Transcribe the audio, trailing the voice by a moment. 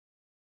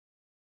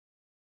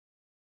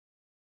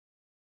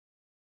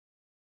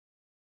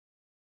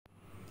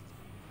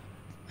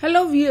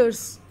Hello viewers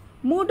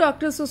मु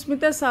doctor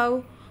Sushmita Sahu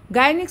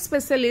gynaec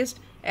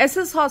specialist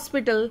SS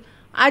hospital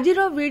आज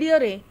video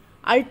रे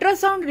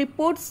अल्ट्रासाउंड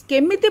रिपोर्ट्स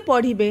केमिति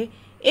पढ़िबे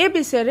ए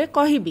विषय रे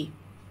कहिबी।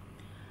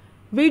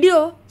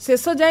 वीडियो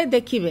शेष जाए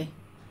देखिबे।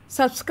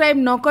 सब्सक्राइब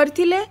न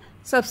करथिले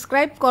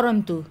सब्सक्राइब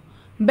करंतु,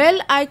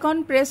 बेल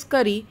आइकन प्रेस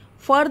करी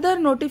फर्दर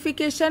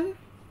नोटिफिकेशन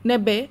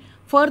नेबे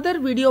फर्दर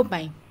वीडियो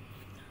पाई।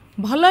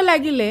 भलो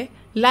लागिले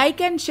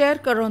लाइक एंड शेयर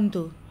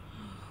करंतु।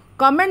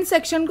 कमेंट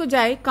सेक्शन को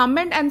जाए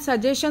कमेंट एंड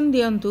सजेशन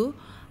दियंतु।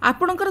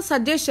 आपणकर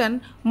सजेशन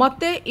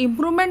मते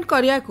इम्प्रूवमेंट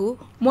करिया को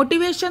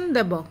मोटिवेशन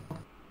देबो।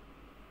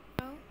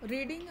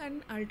 Reading and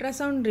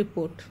ultrasound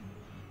report.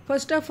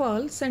 First of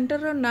all centre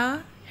रो ना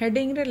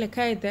हेडिंग रे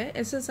लिखा है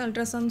एसएस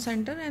अल्ट्रासाउंड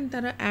सेंटर एंड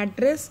तार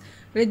address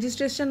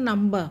registration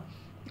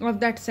number of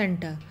that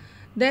centre.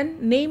 Then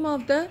name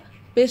of the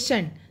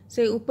patient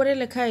से ऊपर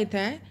लिखा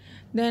है।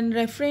 Then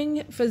referring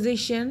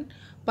physician,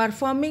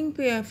 performing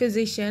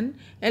physician,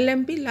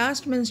 LMP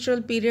last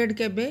menstrual period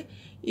केबे,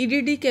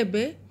 EDD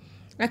केबे,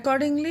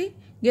 accordingly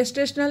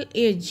gestational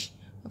age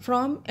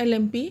from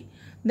LMP।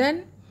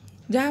 Then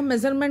जहाँ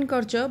measurement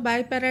करछो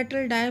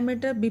बायपैराटल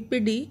diameter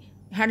BPD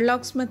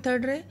हेडलॉक्स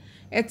method रे,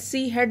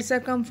 HC head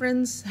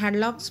circumference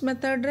हेडलॉक्स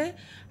method रे,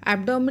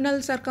 abdominal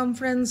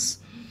circumference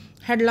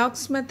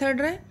हेडलॉक्स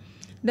method रे।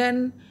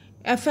 देन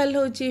FL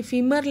होची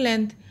फीमर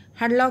लेंथ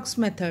हेडलॉक्स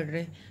मेथड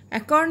रे।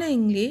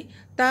 Accordingly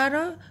तार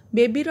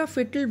baby row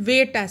foetal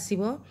wait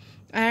आसीबो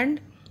and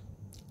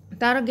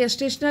तार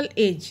गेस्टेशनल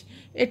एज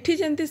एठी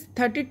जंती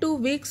 32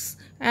 वीक्स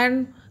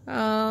एंड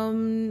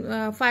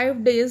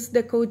 5 डेज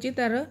देखौची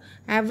तार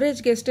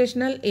average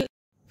gestational age.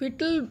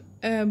 Foetal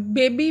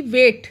baby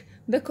wait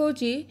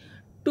देखौची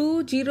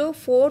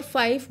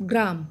 2045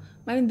 ग्राम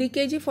माने 2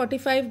 kg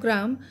 45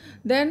 ग्राम।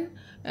 देन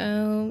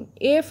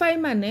AFI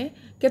माने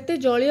केते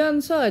जलीय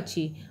अंश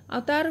अच्छी आ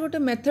तार गोटे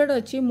मेथड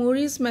अच्छी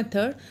मूरीज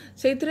मेथड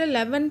से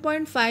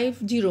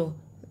 11.50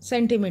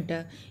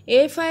 सेंटीमीटर।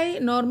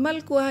 AFI नॉर्मल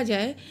कहा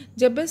जाए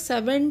जब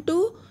 7 to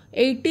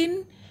 18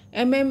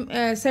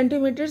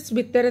 सेंटीमीटर्स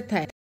भितर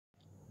थाए।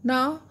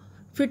 नाउ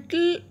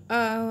फिटल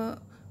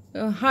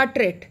हार्ट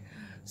रेट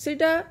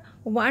सीटा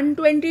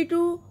 120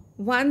 to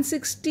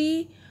 160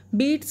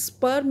 beats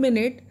per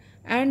minute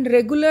and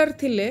regular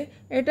थिले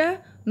एटा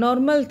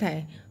नॉर्मल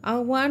थाए। आ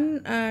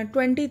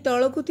 120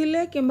 तलकू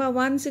थिले किंबा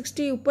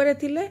 160 ऊपर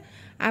थिले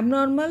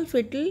एबनॉर्मल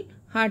फिटल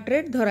हार्ट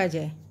रेट धरा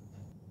जाए।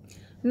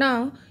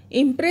 नाउ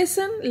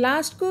इम्प्रेशन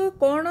लास्ट को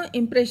कौन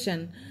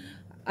impression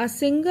a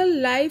single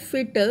live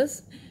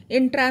foetus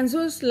in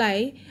transverse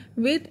lie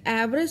with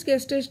average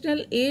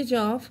gestational age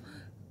of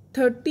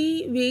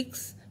 30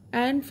 weeks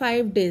and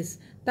 5 days.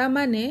 ता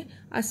माने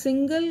आ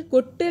सिंगल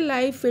गोटे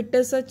लाइव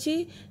फिटस अच्छी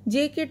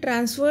जे के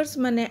ट्रांसवर्स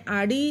माने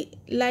आड़ी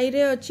लाई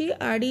रे अच्छी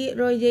आड़ी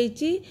रही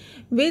जाइची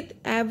with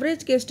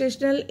average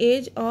gestational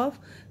age of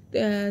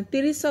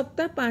 30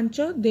 सप्ताह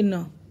 5 दिन।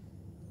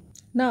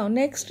 Now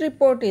next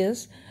report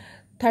is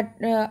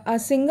a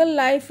single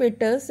live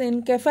fetus in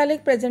cephalic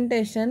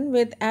presentation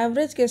with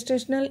average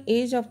gestational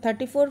age of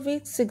 34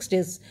 weeks 6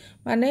 days।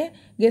 माने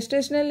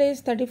gestational age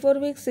 34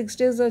 weeks 6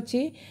 days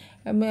अच्छी।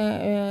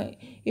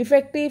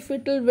 इफेक्टिव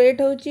फिटल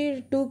वेट होची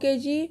 2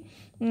 kg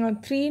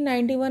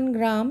 391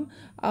 ग्राम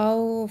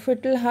और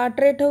foetal heart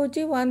rate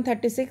होची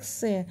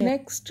 136।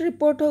 Next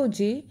report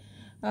होची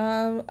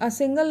a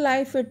single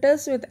live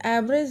fetus with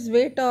average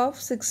weight of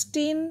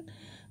 16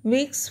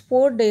 weeks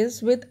 4 days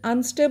with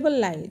unstable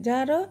lie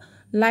jar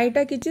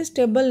लाइटा किसी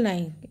stable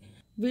नहीं।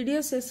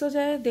 Video शेष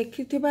जाए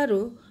देखिथिबारु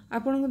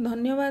आपनको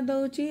धन्यवाद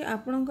दउची।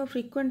 आपनको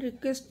फ्रीक्वेंट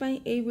रिक्वेस्ट पाई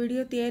ए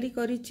वीडियो तैयारी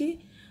करिछि।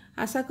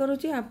 आशा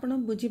करूची आपण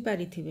बुझी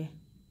पारिथिबे।